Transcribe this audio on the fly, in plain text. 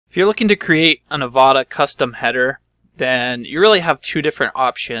If you're looking to create an Avada custom header, then you really have two different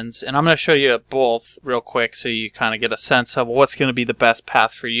options, and I'm going to show you both real quick so you kind of get a sense of what's going to be the best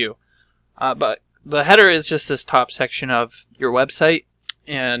path for you. But the header is just this top section of your website,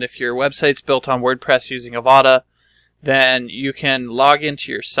 and if your website's built on WordPress using Avada, then you can log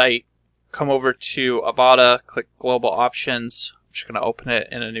into your site, come over to Avada, click Global Options. I'm just going to open it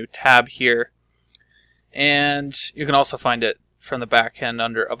in a new tab here, and you can also find it from the back end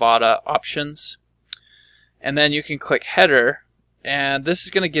under Avada Options. And then you can click Header, and this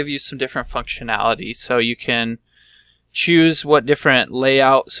is going to give you some different functionality. So you can choose what different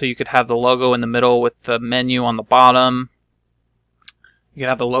layout, so you could have the logo in the middle with the menu on the bottom. You can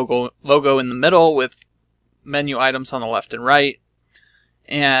have the logo in the middle with menu items on the left and right.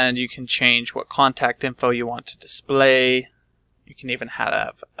 And you can change what contact info you want to display. You can even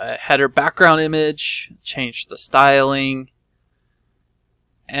have a header background image, change the styling,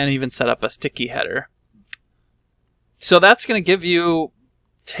 and even set up a sticky header. So that's going to give you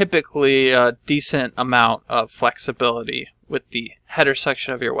typically a decent amount of flexibility with the header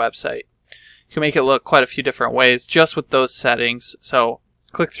section of your website. You can make it look quite a few different ways just with those settings. So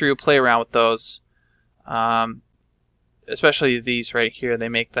click through, play around with those. Especially these right here, they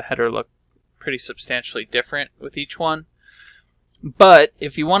make the header look pretty substantially different with each one. But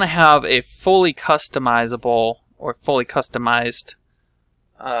if you want to have a fully customizable or fully customized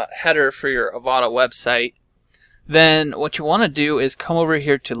header for your Avada website, then what you want to do is come over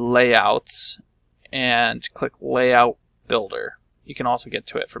here to Layouts and click Layout Builder. You can also get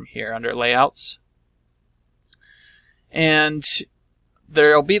to it from here under Layouts. And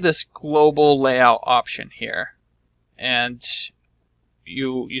there'll be this global layout option here. And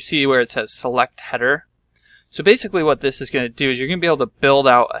you see where it says Select Header. So basically what this is going to do is you're going to be able to build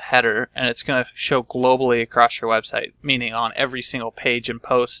out a header, and it's going to show globally across your website, meaning on every single page and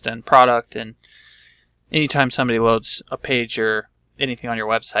post and product, and anytime somebody loads a page or anything on your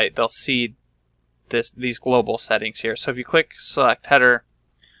website, they'll see these global settings here. So if you click Select Header,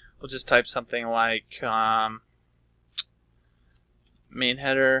 we'll just type something like main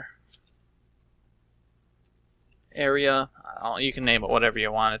header area. You can name it whatever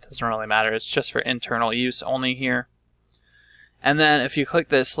you want. It doesn't really matter. It's just for internal use only here. And then if you click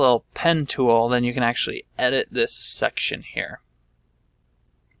this little pen tool, then you can actually edit this section here.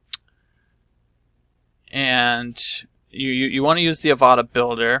 And you want to use the Avada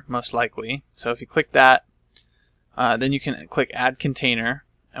Builder most likely. So if you click that, then you can click Add Container,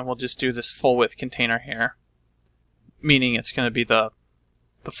 and we'll just do this full width container here, meaning it's going to be the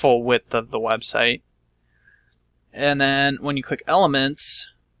full width of the website. And then when you click Elements,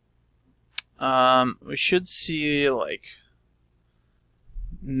 we should see like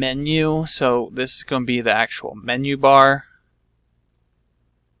menu. So this is going to be the actual menu bar.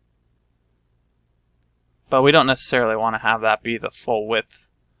 But we don't necessarily want to have that be the full width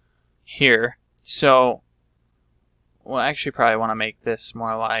here. So we'll actually probably want to make this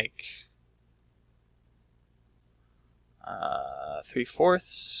more like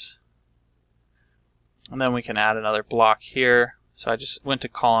 3/4. And then we can add another block here. So I just went to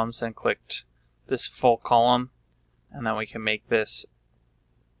columns and clicked this full column. And then we can make this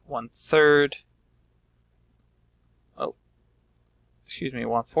 1/3. Oh, excuse me,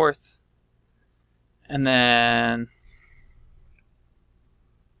 1/4. And then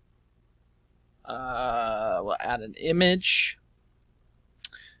we'll add an image.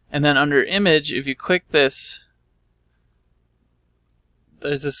 And then under image, if you click this,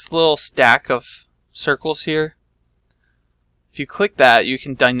 there's this little stack of circles here. If you click that, you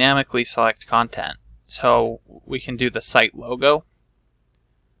can dynamically select content. So we can do the site logo.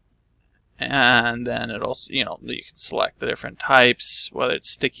 And then it'll, you can select the different types, whether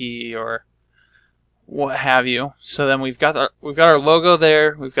it's sticky or what have you. So then we've got our logo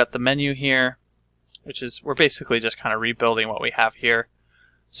there. We've got the menu here, which is, we're basically just kind of rebuilding what we have here.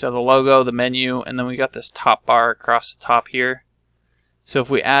 So the logo, the menu, and then we got this top bar across the top here. So if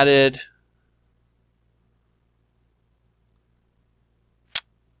we added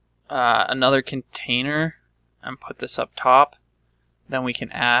another container and put this up top, then we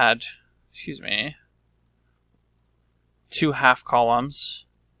can add, 2 half columns.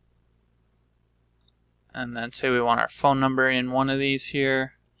 And then say we want our phone number in one of these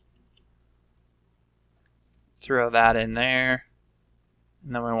here. Throw that in there.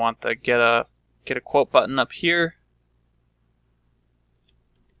 And then we want the get a quote button up here.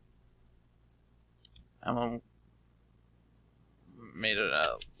 And we'll made it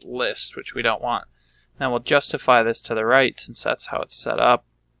a list, which we don't want. Then we'll justify this to the right since that's how it's set up.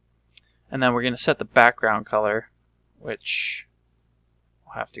 And then we're going to set the background color, which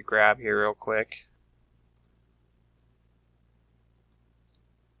we'll have to grab here real quick.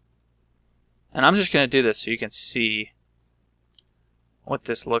 And I'm just going to do this so you can see what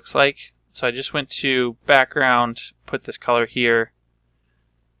this looks like. So I just went to background, put this color here,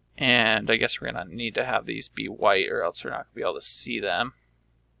 and I guess we're going to need to have these be white or else we're not going to be able to see them.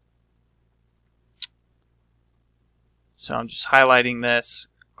 So I'm just highlighting this,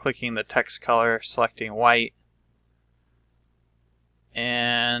 clicking the text color, selecting white,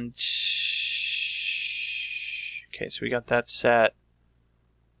 and okay, so we got that set.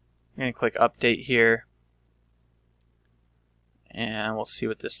 I'm going to click update here, and we'll see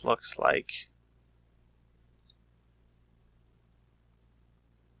what this looks like.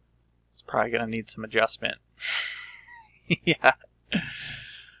 It's probably going to need some adjustment. Yeah.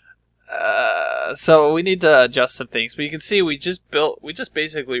 So we need to adjust some things, but you can see we just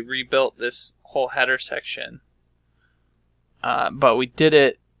basically rebuilt this whole header section, but we did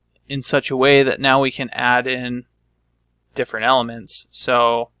it in such a way that now we can add in different elements.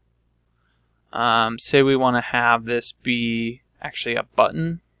 So say we want to have this be actually a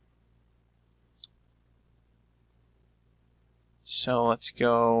button. So let's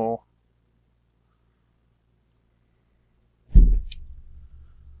go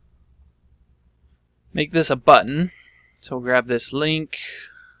make this a button. So we'll grab this link,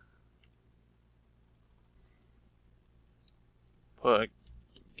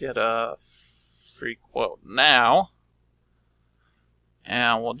 get a free quote now,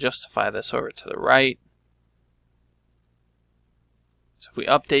 and we'll justify this over to the right. So if we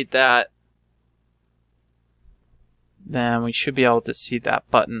update that, then we should be able to see that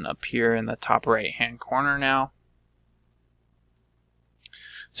button appear in the top right hand corner now.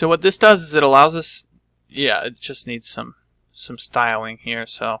 So what this does is it allows us, yeah, it just needs some styling here.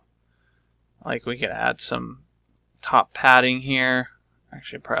 So like we could add some top padding here.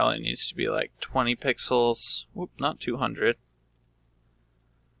 Actually it probably needs to be like 20 pixels. Whoop, not 200.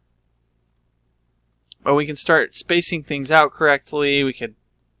 But we can start spacing things out correctly. We could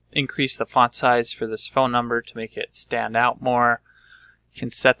increase the font size for this phone number to make it stand out more. You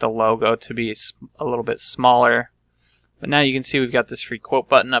can set the logo to be a little bit smaller. But now you can see we've got this free quote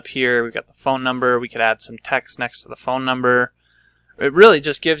button up here. We've got the phone number. We could add some text next to the phone number. It really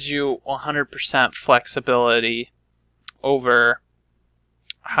just gives you 100% flexibility over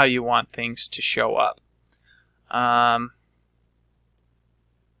how you want things to show up.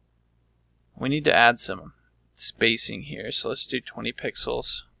 We need to add some spacing here, so let's do 20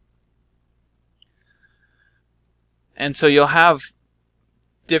 pixels. And so you'll have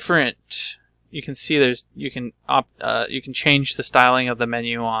different, you can see you can change the styling of the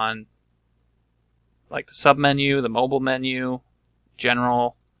menu on like the sub menu, the mobile menu,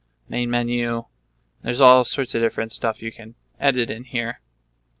 general, main menu. There's all sorts of different stuff you can edit in here.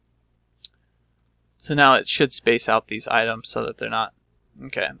 So now it should space out these items so that they're not,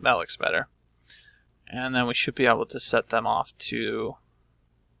 okay, that looks better. And then we should be able to set them off to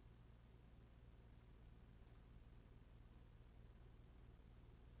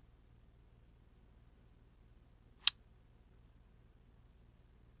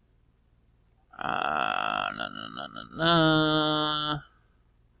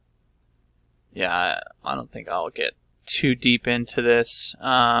yeah, I don't think I'll get too deep into this.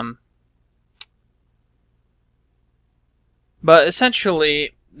 But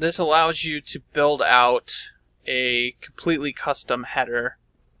essentially, this allows you to build out a completely custom header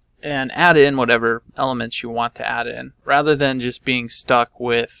and add in whatever elements you want to add in, rather than just being stuck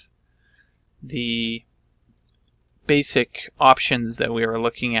with the basic options that we were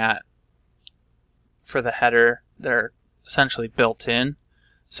looking at for the header. They're essentially built in.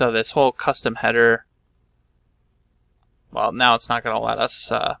 So this whole custom header, well, now it's not going to let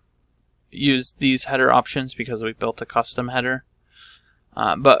us use these header options because we built a custom header.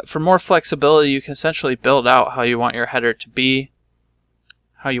 But for more flexibility, you can essentially build out how you want your header to be,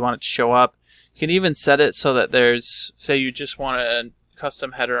 how you want it to show up. You can even set it so that there's, say you just want a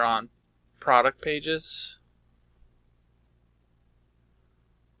custom header on product pages.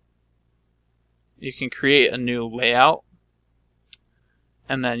 You can create a new layout,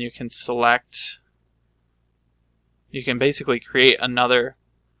 and then you can select, you can basically create another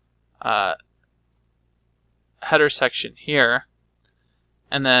header section here.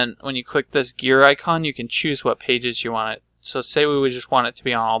 And then when you click this gear icon, you can choose what pages you want it. So say we would just want it to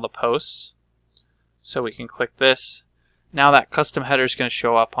be on all the posts. So we can click this. Now that custom header is going to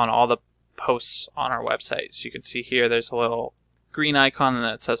show up on all the posts on our website. So you can see here there's a little green icon and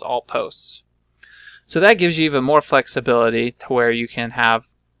it says all posts. So that gives you even more flexibility to where you can have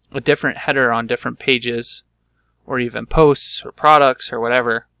a different header on different pages or even posts or products or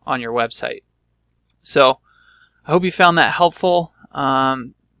whatever on your website. So I hope you found that helpful.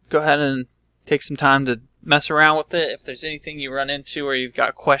 Go ahead and take some time to mess around with it. If there's anything you run into or you've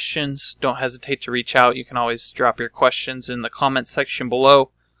got questions, don't hesitate to reach out. You can always drop your questions in the comments section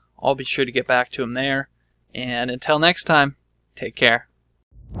below. I'll be sure to get back to them there. And until next time, take care.